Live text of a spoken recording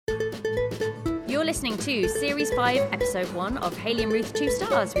You're listening to Series 5, Episode 1 of Hayley and Ruth 2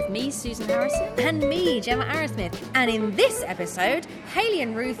 Stars with me, Susan Harrison. And me, Gemma Arrowsmith. And in this episode, Hayley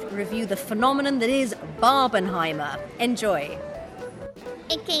and Ruth review the phenomenon that is Barbenheimer. Enjoy.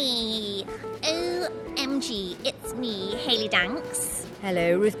 Okay, OMG, it's me, Hayley Danks.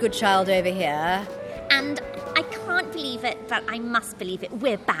 Hello, Ruth Goodchild over here. And I can't believe it, but I must believe it.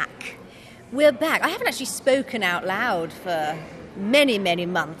 We're back. We're back. I haven't actually spoken out loud for many, many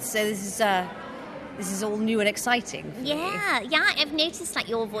months, so this is all new and exciting for me. Yeah, I've noticed like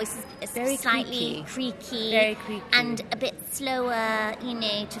your voice is Very slightly creaky. Very creaky. And a bit slower,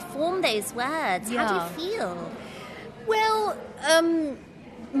 to form those words. Yeah. How do you feel? Well,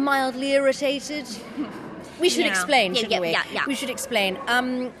 mildly irritated. We should explain, shouldn't we? Yeah. We should explain.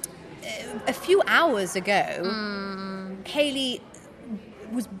 A few hours ago, Hayley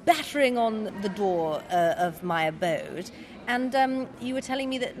was battering on the door of my abode, and you were telling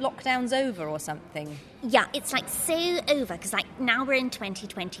me that lockdown's over or something. Yeah, it's like so over because now we're in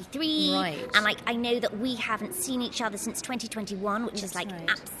 2023, right? And I know that we haven't seen each other since 2021, which is right.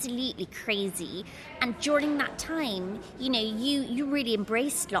 Absolutely crazy. And during that time, you really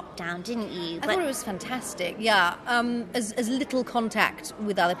embraced lockdown, didn't you? I thought it was fantastic. Yeah, as little contact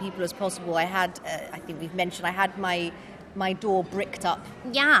with other people as possible. I had, I think we've mentioned, I had my door bricked up.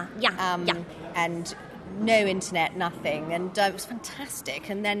 Yeah. And no internet, nothing, and it was fantastic.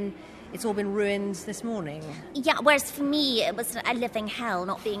 And then it's all been ruined this morning. Yeah, whereas for me, it was a living hell,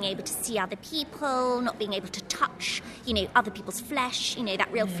 not being able to see other people, not being able to touch, other people's flesh,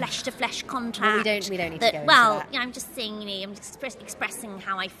 that real flesh-to-flesh contact. Well, we don't need to go into that. Yeah, I'm just saying, I'm just expressing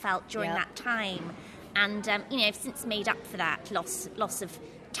how I felt during that time. And, I've since made up for that loss of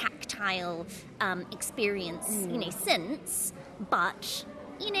tactile experience, since. But,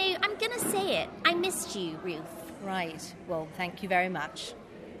 I'm going to say it. I missed you, Ruth. Right. Well, thank you very much.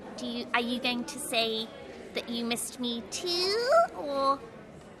 Are you going to say that you missed me too, or?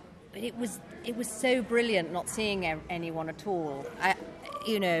 But it was so brilliant not seeing anyone at all.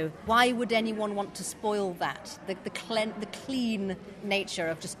 Why would anyone want to spoil that? The clean nature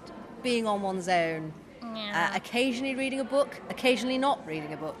of just being on one's own. Yeah. Occasionally reading a book, occasionally not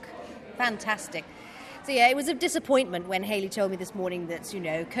reading a book. Fantastic. So yeah, it was a disappointment when Hayley told me this morning that,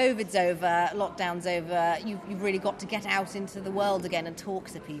 COVID's over, lockdown's over, you've really got to get out into the world again and talk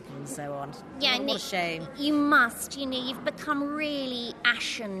to people and so on. Yeah, what a shame. You must, you've become really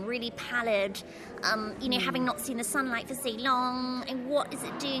ashen, really pallid, having not seen the sunlight for so long, and what is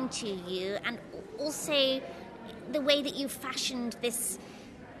it doing to you? And also the way that you've fashioned this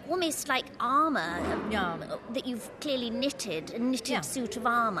almost like armour that you've clearly knitted, a knitted suit of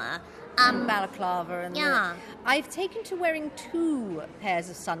armour. And balaclava. And yeah. I've taken to wearing 2 pairs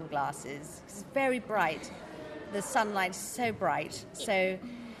of sunglasses. It's very bright. The sunlight is so bright. So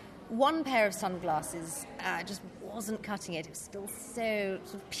one pair of sunglasses just wasn't cutting it. It was still so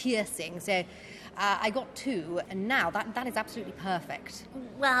sort of piercing. So I got 2, and now that is absolutely perfect.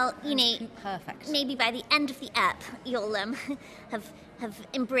 Well, perfect. Maybe by the end of the ep, you'll have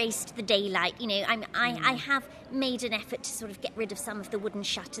embraced the daylight. I have made an effort to sort of get rid of some of the wooden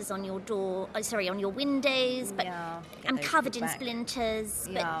shutters on your door. On your windows. But I'm covered in splinters.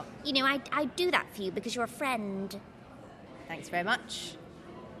 Yeah. But I do that for you because you're a friend. Thanks very much.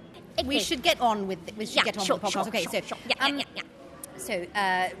 Okay. We should get on with the podcast. Sure. So,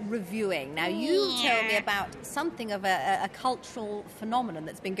 reviewing. Now, you tell me about something of a cultural phenomenon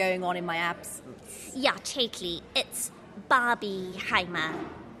that's been going on in my absence. Yeah, totally. It's Barbenheimer.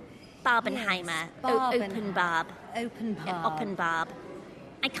 Yes, Open barb. Open barb.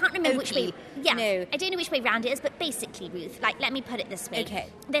 I can't remember which way. Yeah, no. I don't know which way round it is, but basically, Ruth, let me put it this way. Okay.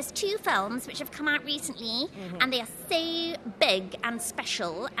 There's 2 films which have come out recently, and they are so big and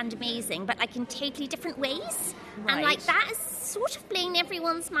special and amazing, but in totally different ways. Right. And that is sort of blown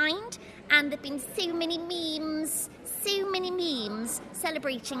everyone's mind. And there've been so many memes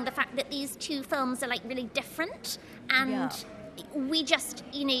celebrating the fact that these 2 films are really different, and we just,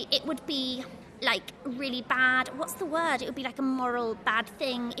 it would be really bad. What's the word? It would be a moral bad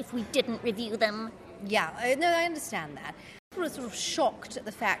thing if we didn't review them. Yeah, no, I understand that. People are sort of shocked at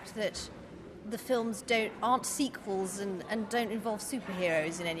the fact that the films aren't sequels and don't involve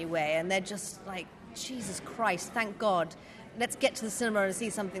superheroes in any way, and they're just Jesus Christ, thank God. Let's get to the cinema and see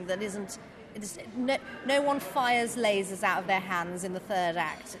something that isn't... No one fires lasers out of their hands in the 3rd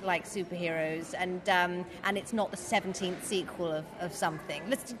act like superheroes, and it's not the 17th sequel of something.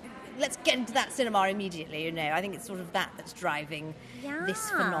 Let's get into that cinema immediately, I think it's sort of that's driving this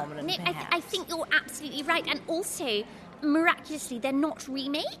phenomenon, perhaps. I think you're absolutely right. And also, miraculously, they're not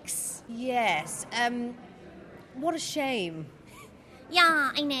remakes. Yes. What a shame.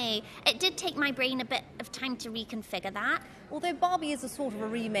 Yeah, I know. It did take my brain a bit of time to reconfigure that. Although Barbie is a sort of a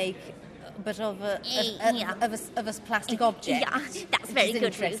remake, but of a plastic object. Yeah, that's very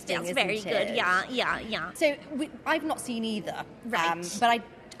good, Ruth. That's very good. Yeah. So I've not seen either. Right. But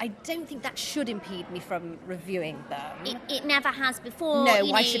I don't think that should impede me from reviewing them. It never has before. No,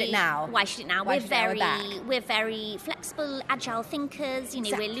 why should it now? Why should it now? Why We're very flexible, agile thinkers.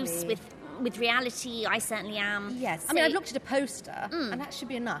 Exactly. We're loose with reality. I certainly am. Yes. So, I mean, I've looked at a poster, and that should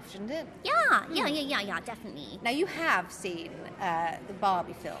be enough, shouldn't it? Yeah, definitely. Now, you have seen the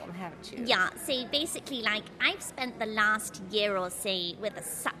Barbie film, haven't you? Yeah, so basically, like, I've spent the last year or so with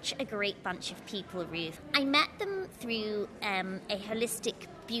such a great bunch of people, Ruth. I met them through a holistic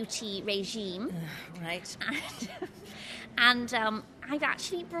beauty regime. Right. And I've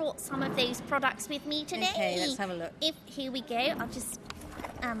actually brought some of those products with me today. Okay, let's have a look. Here we go. I'll just...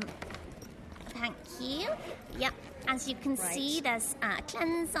 thank you. Yep, as you can see, there's a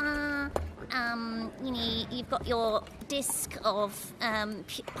cleanser. You've got your disc of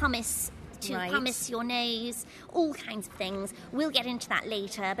pumice to pumice your nose, all kinds of things. We'll get into that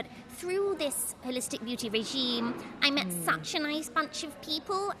later. But through this holistic beauty regime, I met such a nice bunch of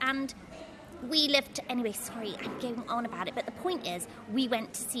people, and we lived... Anyway, sorry, I'm going on about it, but the point is, we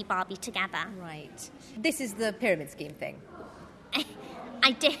went to see Barbie together. Right. This is the pyramid scheme thing.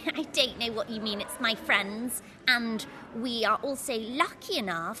 I don't know what you mean. It's my friends, and we are also lucky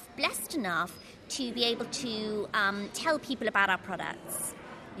enough, blessed enough, to be able to tell people about our products.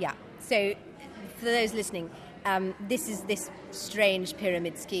 Yeah. So, for those listening, this is this strange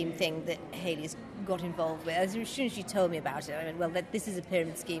pyramid scheme thing that Hayley's got involved with. As soon as she told me about it, I went, well, this is a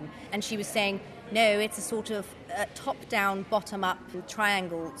pyramid scheme. And she was saying, no, it's a sort of top-down, bottom-up,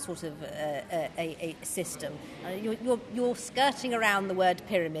 triangle sort of a system. You're skirting around the word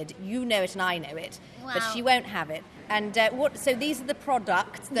pyramid. You know it and I know it, Wow. but she won't have it. And so these are the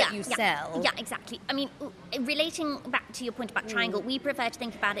products that you sell. Yeah, exactly. I mean, relating back to your point about triangle, we prefer to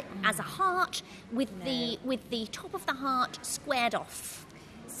think about it as a heart with the top of the heart squared off.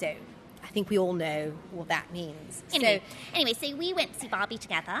 So I think we all know what that means. Anyway, so we went to see Barbie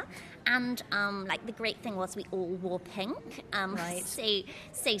together, and the great thing was we all wore pink. Right.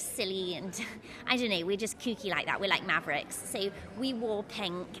 So silly, and I don't know, we're just kooky like that. We're like mavericks. So we wore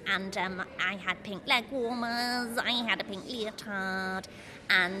pink, and I had pink leg warmers, I had a pink leotard,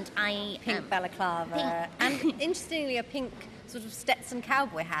 and pink balaclava, and interestingly, a pink sort of Stetson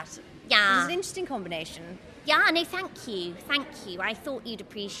cowboy hat. Yeah. It's an interesting combination. Yeah, no, thank you. I thought you'd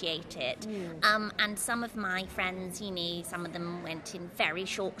appreciate it. And some of my friends, some of them went in very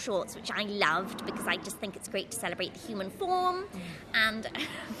short shorts, which I loved because I just think it's great to celebrate the human form. And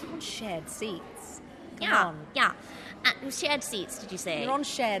shared seats. Come on. Yeah. Shared seats, did you say? You're on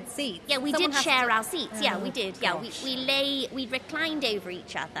shared seats. Yeah, we did share our seats. Yeah, we did. Yeah, gosh. we reclined over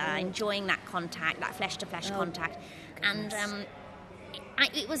each other, enjoying that contact, that flesh-to-flesh contact. Goodness. And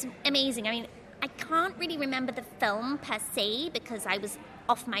it was amazing. I mean, I can't really remember the film per se because I was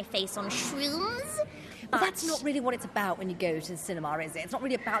off my face on shrooms. But that's not really what it's about when you go to the cinema, is it? It's not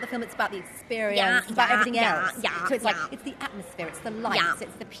really about the film, it's about the experience, it's about everything else. So it's it's the atmosphere, it's the lights,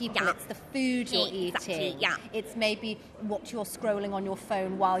 it's the people, it's the food you're eating. It's maybe what you're scrolling on your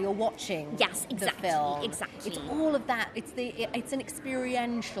phone while you're watching the film. Exactly. It's all of that. It's an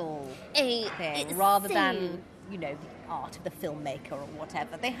experiential thing rather than, the art of the filmmaker or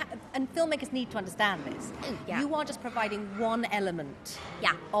whatever. And filmmakers need to understand this. You are just providing one element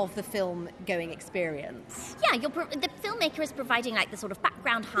of the film-going experience. Yeah, the filmmaker is providing the sort of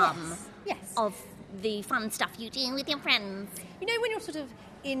background hum of the fun stuff you do with your friends. You know, when you're sort of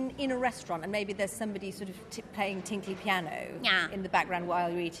in a restaurant and maybe there's somebody sort of playing tinkly piano in the background while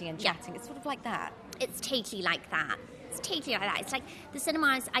you're eating and chatting. It's sort of like that. It's totally like that. It's like the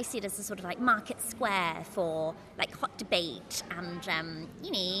cinema, I see it as a sort of market square for hot debate and,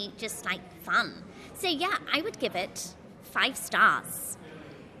 just fun. So yeah, I would give it 5 stars.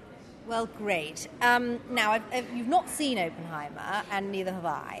 Well, great. Now, you've not seen Oppenheimer, and neither have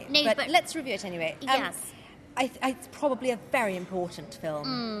I. No, but let's review it anyway. Yes. It's probably a very important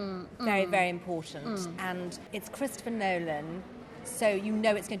film. Very, very important. And it's Christopher Nolan, so you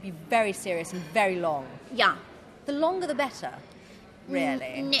know it's going to be very serious and very long. Yeah. The longer the better,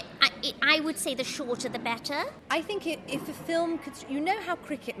 really. No, I would say the shorter the better. I think if a film could... You know how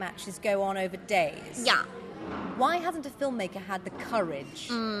cricket matches go on over days? Yeah. Why hasn't a filmmaker had the courage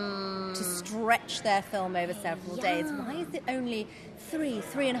to stretch their film over several days? Why is it only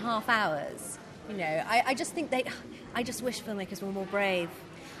 3.5 hours? I just think I just wish filmmakers were more brave.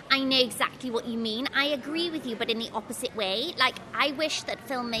 I know exactly what you mean. I agree with you, but in the opposite way. I wish that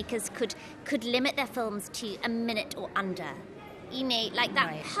filmmakers could limit their films to a minute or under. like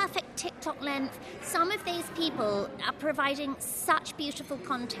that perfect TikTok length. Some of these people are providing such beautiful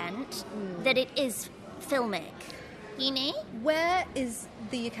content that it is filmic, Where is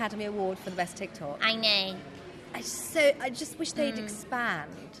the Academy Award for the best TikTok? I know. I just wish they'd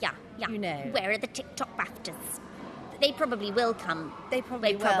expand. Yeah. Where are the TikTok BAFTAs? They probably will come. They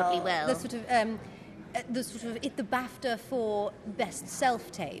probably will. The sort of the BAFTA for best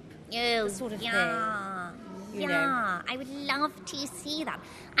self-tape. Oh, the sort of thing. I would love to see that.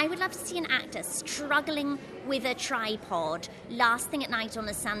 I would love to see an actor struggling with a tripod last thing at night on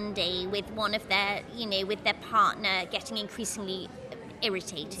a Sunday with one of their, with their partner getting increasingly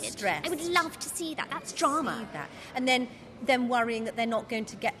irritated. Stressed. I would love to see that. That's drama. See that. And then them worrying that they're not going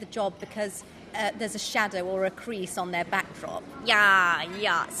to get the job because there's a shadow or a crease on their backdrop. Yeah.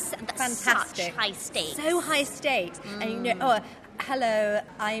 That's fantastic. Such high stakes. So high stakes. And hello,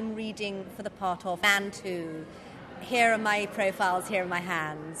 I'm reading for the part of Man 2. Here are my profiles, here are my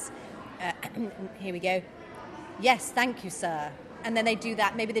hands. Here we go. Yes, thank you, sir. And then they do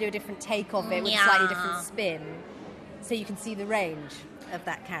that, maybe they do a different take of it with a slightly different spin. So you can see the range of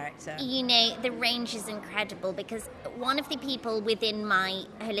that character. The range is incredible because one of the people within my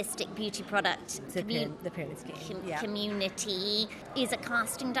holistic beauty product the pyramid scheme community is a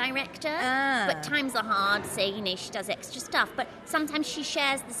casting director. But times are hard, so she does extra stuff. But sometimes she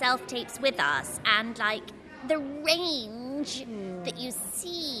shares the self-tapes with us, and like the range that you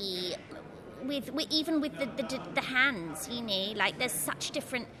see even with the hands, like there's such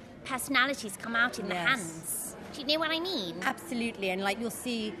different personalities come out in the hands. Do you know what I mean? Absolutely, and like you'll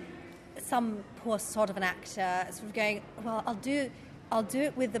see some poor sod of an actor sort of going, well, I'll do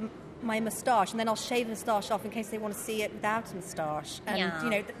it with my moustache, and then I'll shave the moustache off in case they want to see it without a moustache,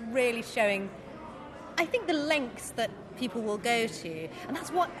 and really showing, I think, the lengths that people will go to, and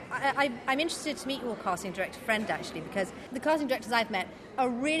that's what I'm interested to meet your casting director friend actually, because the casting directors I've met are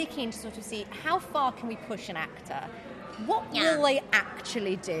really keen to sort of see how far can we push an actor. What will they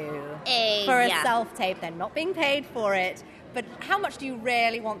actually do for a self-tape? They're not being paid for it, but how much do you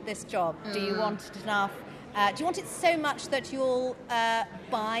really want this job? Do you want it enough? Do you want it so much that you'll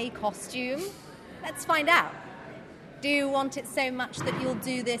buy costume? Let's find out. Do you want it so much that you'll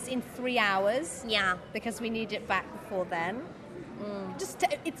do this in 3 hours? Yeah. Because we need it back before then?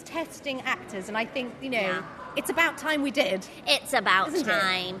 It's testing actors, and I think, it's about time we did. It's about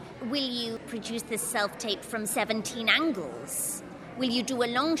time. Will you produce this self-tape from 17 angles? Will you do a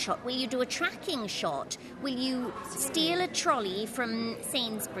long shot? Will you do a tracking shot? Will you steal a trolley from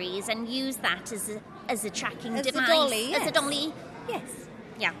Sainsbury's and use that as a tracking device? As a dolly, yes. As a dolly? Yes.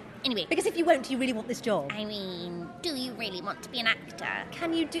 Yeah. Anyway. Because if you won't, do you really want this job? I mean, do you really want to be an actor?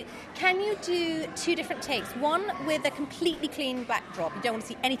 Can you do 2 different takes? One with a completely clean backdrop. You don't want to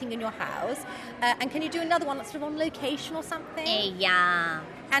see anything in your house. And can you do another one that's sort of on location or something? Yeah.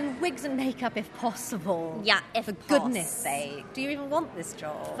 And wigs and makeup if possible. Yeah, for goodness sake. Do you even want this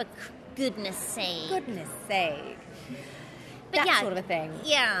job? For goodness sake. Goodness sake. But that sort of a thing.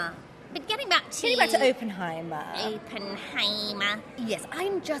 Yeah. But getting back to Oppenheimer. Yes,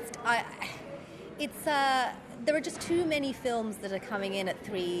 there are just too many films that are coming in at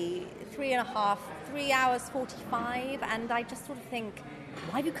 3.5, 3 hours 45, and I just sort of think,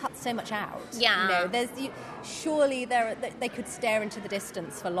 why have you cut so much out? Yeah. Surely they could stare into the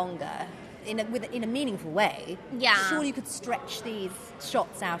distance for longer. In a meaningful way. Yeah. Surely you could stretch these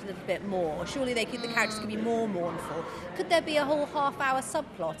shots out a little bit more. Surely the characters could be more mournful. Could there be a whole half-hour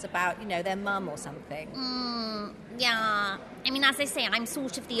subplot about, their mum or something? Yeah. I mean, as I say, I'm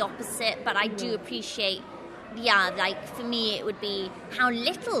sort of the opposite, but I do appreciate, like for me it would be how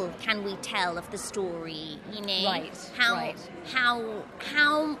little can we tell of the story, Right. How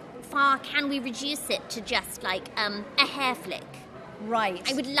far can we reduce it to just like a hair flick? Right.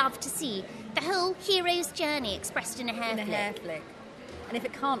 I would love to see the whole hero's journey expressed in a hair flick. And if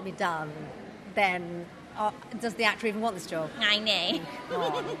it can't be done, then does the actor even want this job? I know. Come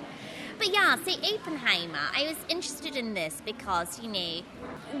on. But yeah, say Oppenheimer, I was interested in this because,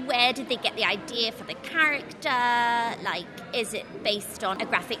 where did they get the idea for the character? Like, is it based on a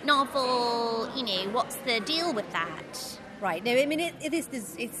graphic novel? What's the deal with that? Right. No, I mean,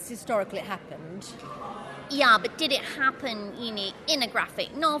 it's historical, it happened. Yeah, but did it happen, in a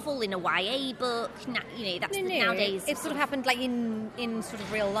graphic novel, in a YA book? That's nowadays. It sort of happened like in sort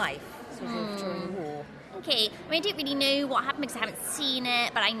of real life, sort of during the war. Okay, I don't really know what happened because I haven't seen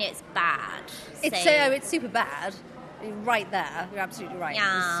it, but I know it's bad. It's super bad. Right there, you're absolutely right.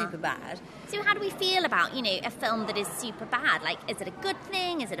 Yeah. It's super bad. So how do we feel about, a film that is super bad? Like, is it a good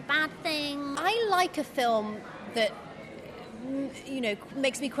thing? Is it a bad thing? I like a film that,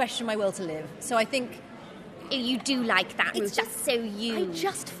 makes me question my will to live. So I think You do like that, Ruth. It's just That's so you. I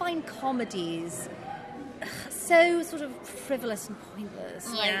just find comedies so sort of frivolous and pointless.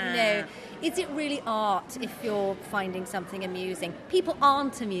 Yeah. Is it really art if you're finding something amusing? People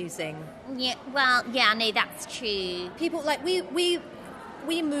aren't amusing. Yeah, well, yeah, no, that's true. People, like,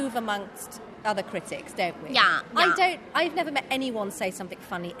 we move amongst other critics, don't we? Yeah. I've never met anyone say something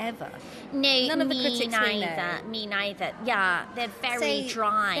funny ever. No, None of the critics we know. Me neither. Yeah, they're very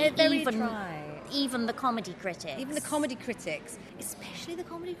dry. They're very dry. Even the comedy critics. Even the comedy critics, especially the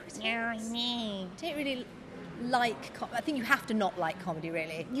comedy critics. Yeah, I know. Don't really like. I think you have to not like comedy,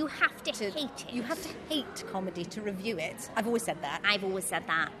 really. You have to hate it. You have to hate comedy to review it. I've always said that. I've always said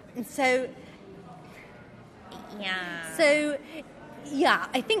that. And so, yeah. Yeah,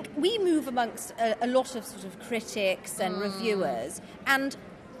 I think we move amongst a lot of sort of critics and reviewers, and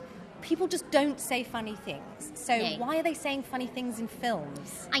people just don't say funny things. So why are they saying funny things in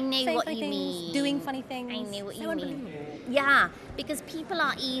films? I know saying what funny you things, mean. Doing funny things. I know what so you mean. unbelievable. Yeah, because people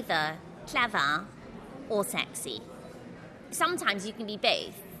are either clever or sexy. Sometimes you can be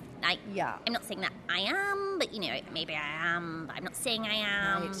both. Like, Yeah. I'm not saying that I am, but, maybe I am, but I'm not saying I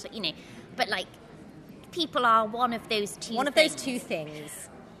am, Right. but, like, people are one of those two One of things. those two things.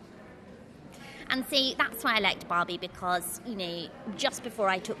 And see, that's why I liked Barbie, because, just before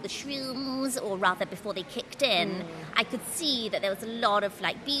I took the shrooms, or rather before they kicked in, I could see that there was a lot of,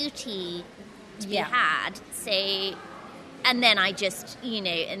 like, beauty to be had. So, and then I just,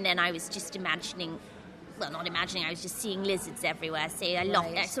 and then I was just imagining, well, not imagining, I was just seeing lizards everywhere. So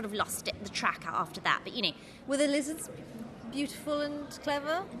I sort of lost the track after that. But, Were the lizards beautiful and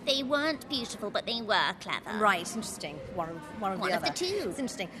clever? they weren't beautiful, but they were clever. Right, interesting. One of the One of other. the two. It's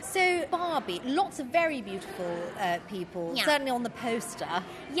interesting. So Barbie, lots of very beautiful people, Yeah. certainly on the poster.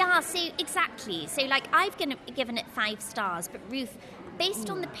 Yeah, so exactly. So, like, I've given it 5 stars, but Ruth, based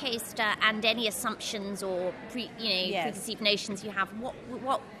on the poster and any assumptions or preconceived notions you have,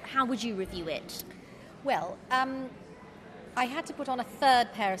 how would you review it? Well, I had to put on a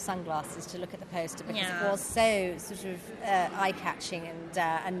third pair of sunglasses to look at the poster because it was so sort of eye-catching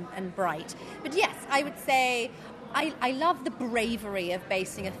and bright. But yes, I would say I love the bravery of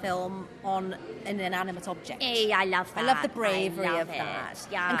basing a film on an inanimate object. Hey, I love that. I love the bravery I love of that. it.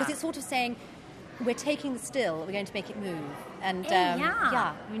 Yeah. And because it's sort of saying, we're taking the still, we're going to make it move. And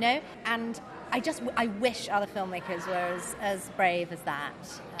and I wish other filmmakers were as brave as that.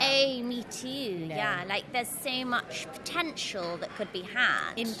 Me too. Yeah, like there's so much potential that could be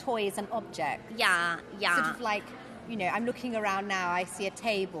had In toys and objects. Yeah. Sort of like, I'm looking around now, I see a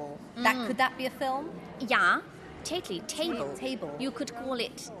table. Could that be a film? Yeah, totally. Table. Table. You could call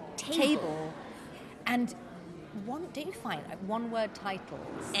it table. Table. And don't you find one-word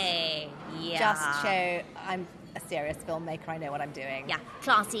titles Yeah. just show I'm a serious filmmaker, I know what I'm doing. Yeah,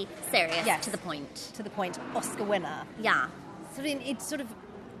 classy, serious, Yes. to the point. To the point, Oscar winner. Yeah. So it sort of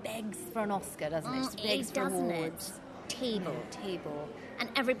begs for an Oscar, doesn't it? It just begs for doesn't awards. it? Table. Table. And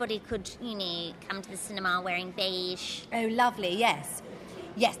everybody could, come to the cinema wearing beige. Oh, lovely, yes.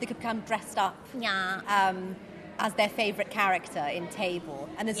 Yes, they could come dressed up Yeah. as their favourite character in Table.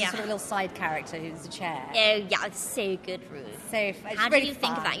 And there's a Yeah. sort of little side character who's a chair. Oh, yeah, it's so good, Ruth. So it's How do really you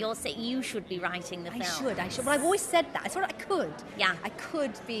think of fun. that? You should be writing the film. I should. Well, I've always said that. I thought I could. Yeah. I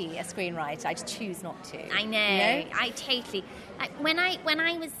could be a screenwriter. I just choose not to. I know. I totally. Like, when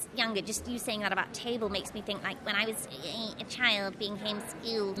I was younger, just you saying that about Table makes me think, like, when I was a child being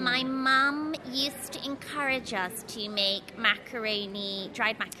homeschooled, my mum used to encourage us to make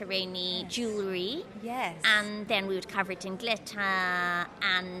dried macaroni jewellery. Yes. And then we would cover it in glitter,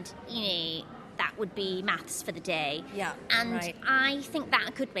 and, that would be maths for the day. Yeah, And right. I think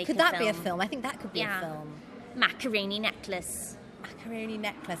that could make Could a that film. be a film? I think that could be Yeah. a film. Macaroni necklace. Macaroni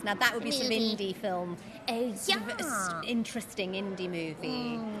Necklace. Now that would be some Movie. indie film. Oh, Sort of yeah. interesting indie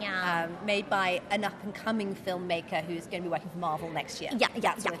movie. Yeah. Made by an up-and-coming filmmaker who's going to be working for Marvel next year. Yeah,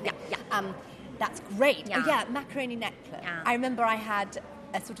 That sort of thing. yeah. That's great. Yeah. Oh, yeah, Macaroni Necklace. Yeah. I remember I had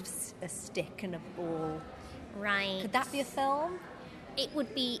a sort of a stick and a ball. Right. Could that be a film? It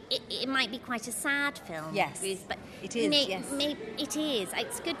would be. It might be quite a sad film. Yes. Ruth, but It is, yes. it is.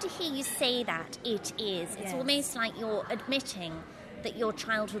 It's good to hear you say that. It is. It's Yes. almost like you're admitting that your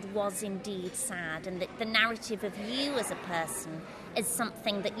childhood was indeed sad, and that the narrative of you as a person is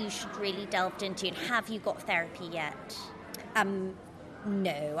something that you should really delve into. And have you got therapy yet?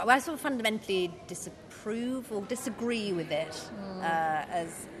 No. I sort of fundamentally disapprove or disagree with it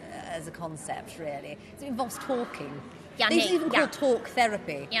as a concept, really. It involves talking. Yeah, They no, even yeah. call talk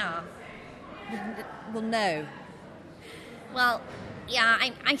therapy. Yeah. Well, no. Well, yeah,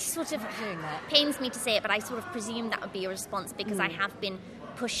 I sort of, Doing that. pains me to say it, but I sort of presume that would be a response because I have been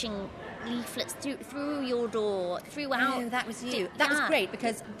pushing leaflets through your door, throughout. Oh, that was you. That was great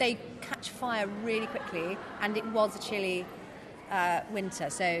because they catch fire really quickly, and it was a chilly winter.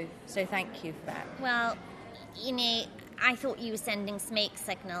 So thank you for that. Well, I thought you were sending smoke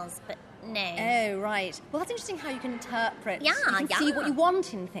signals, but no. Oh, right. Well, that's interesting how you can interpret. Yeah, you can see what you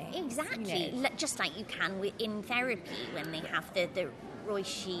want in things. Exactly. Just like you can in therapy when they have the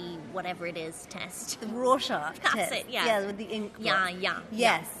Rorschach, whatever it is, test. The Rorschach test. That's it, yeah. Yeah, with the ink. Yeah.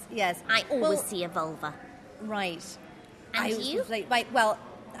 Yes. I always see a vulva. Right. And you? Well,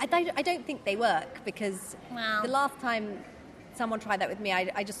 I don't think they work because Well, the last time someone tried that with me,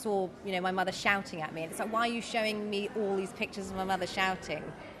 I just saw, my mother shouting at me. And it's like, why are you showing me all these pictures of my mother shouting?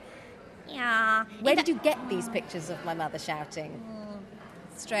 yeah. Where did you get these pictures of my mother shouting?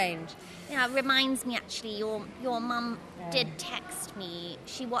 Strange. Yeah, it reminds me actually, your mum did text me.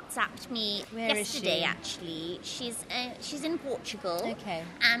 She WhatsApped me Where is yesterday. she? Actually, she's in Portugal. Okay.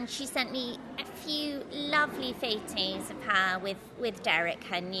 And she sent me a few lovely photos of her with Derek,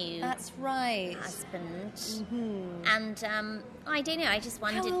 her new That's right. husband. Mm-hmm. And I don't know. I just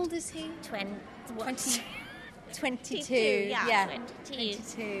wondered. How old is he? 22. Yeah, 22.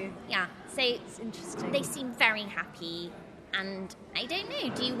 22. Yeah. So It's interesting. they seem very happy. And I don't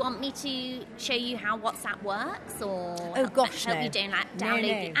know, do you want me to show you how WhatsApp works? Or Oh, gosh, help no. you download No.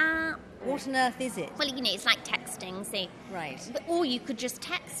 the app? What on earth is it? Well, it's like texting, so... Right. Or you could just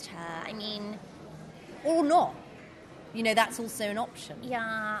text her. I mean... Or not. That's also an option.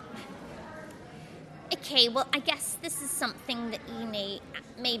 Yeah. Okay, well, I guess this is something that,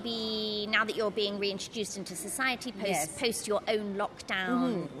 maybe now that you're being reintroduced into society, post your own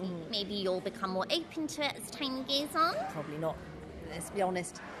lockdown, maybe you'll become more open to it as time goes on. Probably not. Let's be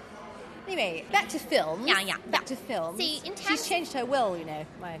honest. Anyway, back to film. Yeah. Back to film. See, in terms- She's changed her will,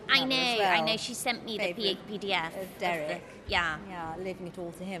 my I mother as well. know. She sent me the Favourite PDF. of Derek. Yeah, leaving it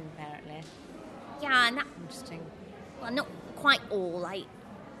all to him, apparently. and that, Interesting. well, not quite all.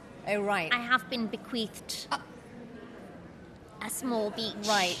 Oh, right. I have been bequeathed a small beach.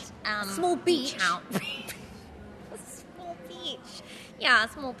 Right. Small beach? house. A small beach. Yeah, a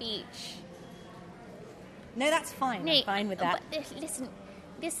small beach. No, that's fine. I'm fine with that. But listen,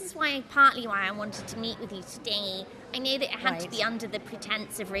 this is partly why I wanted to meet with you today. I know that it had to be under the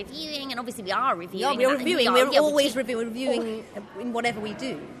pretense of reviewing, and obviously we are reviewing. We're reviewing. We're always reviewing. reviewing in whatever we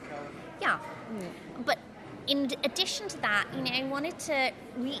do. Yeah. But in addition to that, I wanted to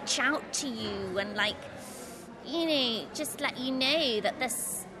reach out to you and just let you know that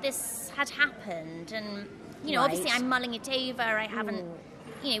this had happened, and obviously I'm mulling it over. I haven't,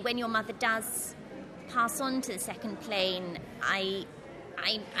 when your mother does pass on to the second plane, I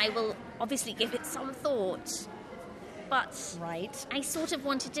will obviously give it some thought. But Right. I sort of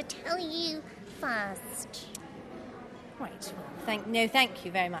wanted to tell you first. Right. Well, thank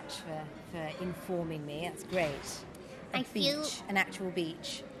you very much for informing me. That's great. I feel- An actual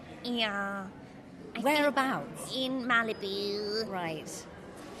beach. Yeah. I Whereabouts? think in Malibu. Right.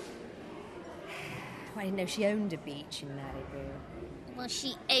 I didn't know she owned a beach in Malibu. Well,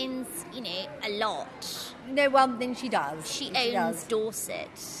 she owns, a lot. No, well, then she does. She does. owns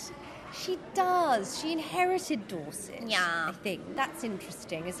Dorset. She does. She inherited Dorset. Yeah. I think. That's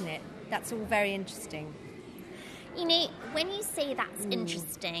interesting, isn't it? That's all very interesting. When you say that's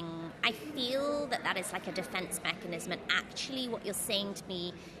interesting, I feel that is like a defense mechanism, and actually what you're saying to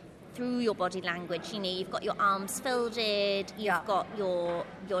me through your body language, you've got your arms folded, you've got your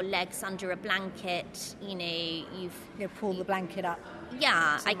legs under a blanket, you've Pull the blanket up.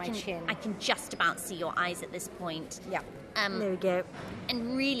 Yeah, to my chin. I can just about see your eyes at this point. Yeah. There we go.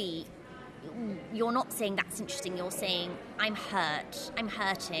 And really, you're not saying that's interesting, you're saying I'm hurt, I'm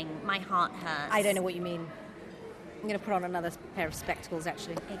hurting, my heart hurts. I don't know what you mean. I'm going to put on another pair of spectacles,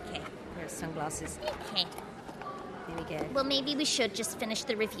 actually. Okay. Pair of sunglasses. Okay. There we go. Well, maybe we should just finish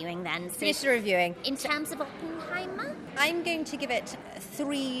the reviewing then. So Finish the reviewing. in terms of Oppenheimer? I'm going to give it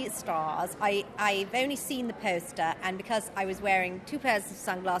 3 stars. I've only seen the poster, and because I was wearing 2 pairs of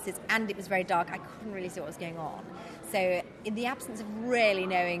sunglasses and it was very dark, I couldn't really see what was going on. So in the absence of really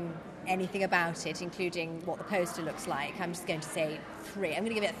knowing anything about it, including what the poster looks like, I'm just going to say 3. I'm going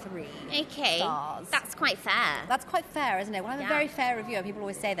to give it 3 Okay. stars. That's quite fair. That's quite fair, isn't it? Well, I'm a Yeah. very fair reviewer. People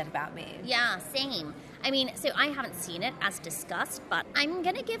always say that about me. Yeah, same. So I haven't seen it as discussed, but I'm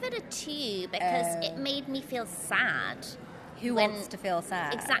going to give it a 2 because it made me feel sad. Who wants to feel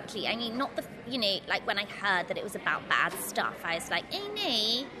sad? Exactly. Not the, when I heard that it was about bad stuff, I was like, oh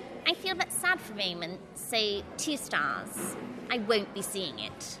no, I feel a bit sad for a moment. So 2 stars. I won't be seeing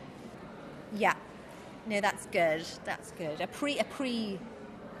it. Yeah. No, that's good. That's good. A pre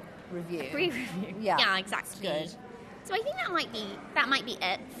review. Pre-review. Yeah. Yeah, exactly. That's good. So I think that might be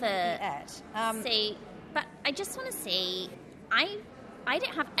it for. It. But I just want to say, I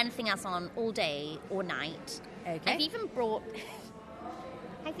don't have anything else on all day or night. Okay. I've even brought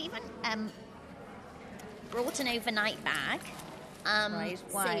an overnight bag. Right.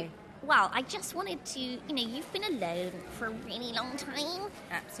 Why? Well, I just wanted to, you've been alone for a really long time.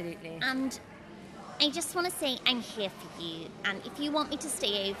 Absolutely. And I just want to say I'm here for you. And if you want me to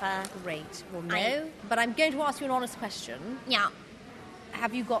stay over... Great. Well, no. But I'm going to ask you an honest question. Yeah.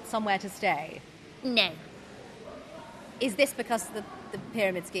 Have you got somewhere to stay? No. Is this because the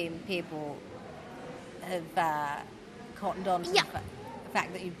pyramid scheme people have cottoned on to the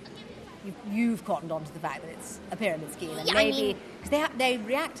fact that you've cottoned on to the fact that it's a pyramid scheme, and maybe because they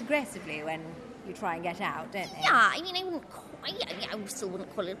react aggressively when you try and get out, don't they? Yeah, I mean, I still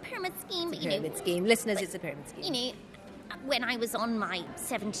wouldn't call it a pyramid scheme. It's a pyramid scheme. Listeners, it's a pyramid scheme. When I was on my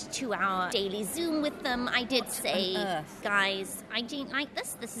 72-hour daily Zoom with them, I did say, guys, I don't like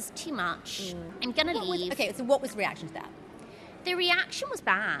this. This is too much. I'm going to leave. Okay, so what was the reaction to that? The reaction was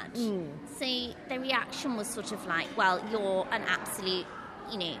bad. So the reaction was sort of like, well, you're an absolute,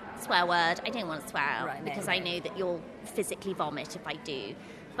 swear word. I don't want to swear because I know that you'll physically vomit if I do.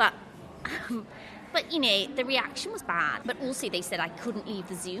 But the reaction was bad. But also they said I couldn't leave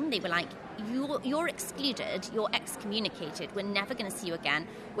the Zoom. They were like, you're excluded. You're excommunicated. We're never going to see you again.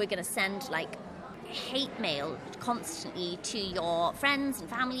 We're going to send, hate mail constantly to your friends and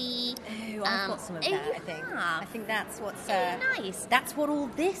family. Oh, I've got some of that, I think. I think that's what's... nice. That's what all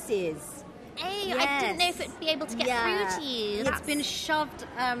this is. Hey, yes. I didn't know if it'd be able to get through to you. It's been shoved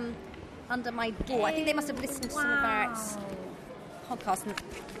under my door. I think they must have listened to some of our podcasts.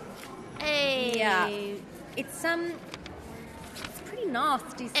 Hey. Yeah. It's pretty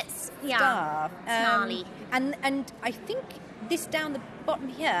nasty stuff. It's gnarly. And I think this down the bottom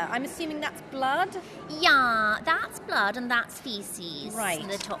here, I'm assuming that's blood? Yeah, that's blood and that's feces. Right. In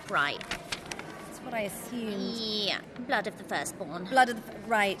the top right. That's what I assumed. Yeah, blood of the firstborn.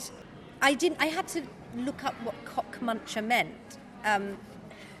 Right. I had to look up what cockmuncher meant.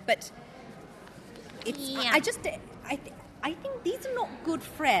 But it's... Yeah. I think these are not good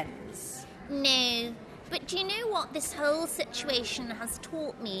friends. No. But do you know what this whole situation has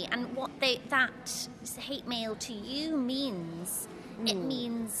taught me and what that hate mail to you means? It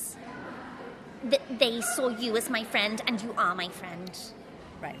means that they saw you as my friend and you are my friend.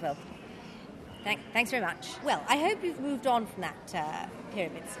 Right, well, thanks very much. Well, I hope you've moved on from that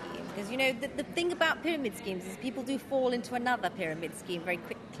pyramid scheme, because, the thing about pyramid schemes is people do fall into another pyramid scheme very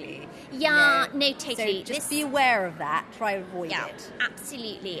quickly. Yeah, no, totally. So just be aware of that. Try to avoid it.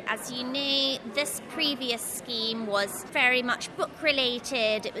 Absolutely. As you know, this previous scheme was very much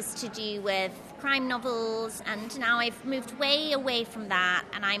book-related. It was to do with crime novels, and now I've moved way away from that,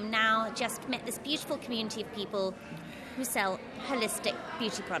 and I'm now just met this beautiful community of people who sell holistic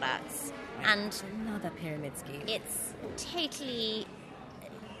beauty products. Right. And another pyramid scheme. It's totally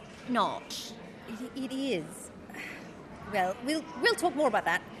not. It is. Well, we'll talk more about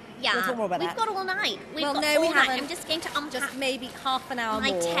that. Yeah, we'll talk more about we've that. got all night. We haven't. I'm just going to unpack. Just maybe half an hour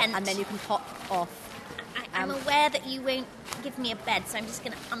my more, tent. and then you can pop off. I'm aware that you won't give me a bed, so I'm just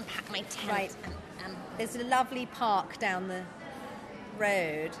going to unpack my tent. Right. There's a lovely park down the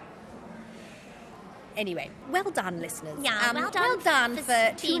road. Anyway, well done, listeners. Yeah, well done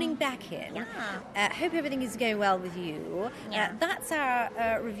for tuning back in. Yeah. Hope everything is going well with you. Yeah. That's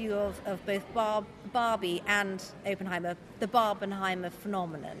our review of both Barbie and Oppenheimer, the Barbenheimer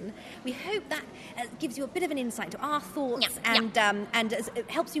phenomenon. We hope that gives you a bit of an insight to our thoughts and it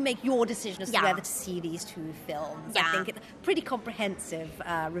helps you make your decision as to whether to see these two films. Yeah. I think it's a pretty comprehensive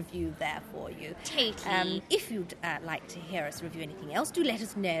review there for you. Totally. If you'd like to hear us review anything else, do let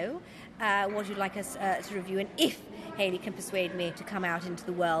us know what you'd like us to review, and if Hayley can persuade me to come out into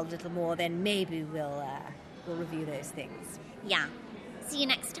the world a little more, then maybe we'll review those things. Yeah. See you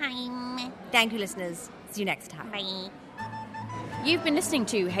next time. Thank you, listeners. See you next time. Bye. You've been listening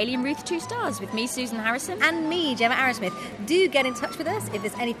to Hayley and Ruth 2 Stars with me, Susan Harrison. And me, Gemma Arrowsmith. Do get in touch with us if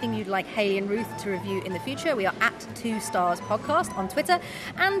there's anything you'd like Hayley and Ruth to review in the future. We are at 2 Stars Podcast on Twitter,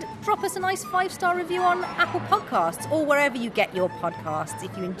 and drop us a nice 5-star review on Apple Podcasts or wherever you get your podcasts.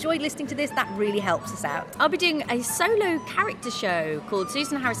 If you enjoyed listening to this, that really helps us out. I'll be doing a solo character show called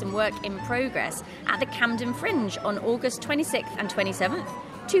Susan Harrison Work in Progress at the Camden Fringe on August 26th and 27th.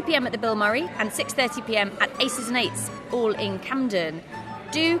 2 p.m. at the Bill Murray and 6:30 p.m. at Aces and Eights, all in Camden.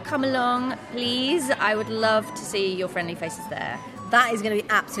 Do come along, please. I would love to see your friendly faces there. That is going to be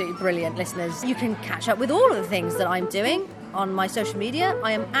absolutely brilliant, listeners. You can catch up with all of the things that I'm doing on my social media.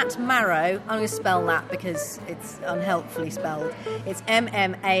 I am at Marrow. I'm going to spell that because it's unhelpfully spelled. It's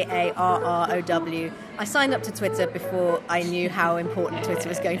MMAARROW. I signed up to Twitter before I knew how important Twitter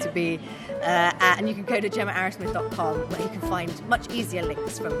was going to be. And you can go to GemmaArrowsmith.com where you can find much easier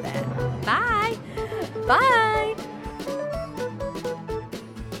links from there. Bye! Bye!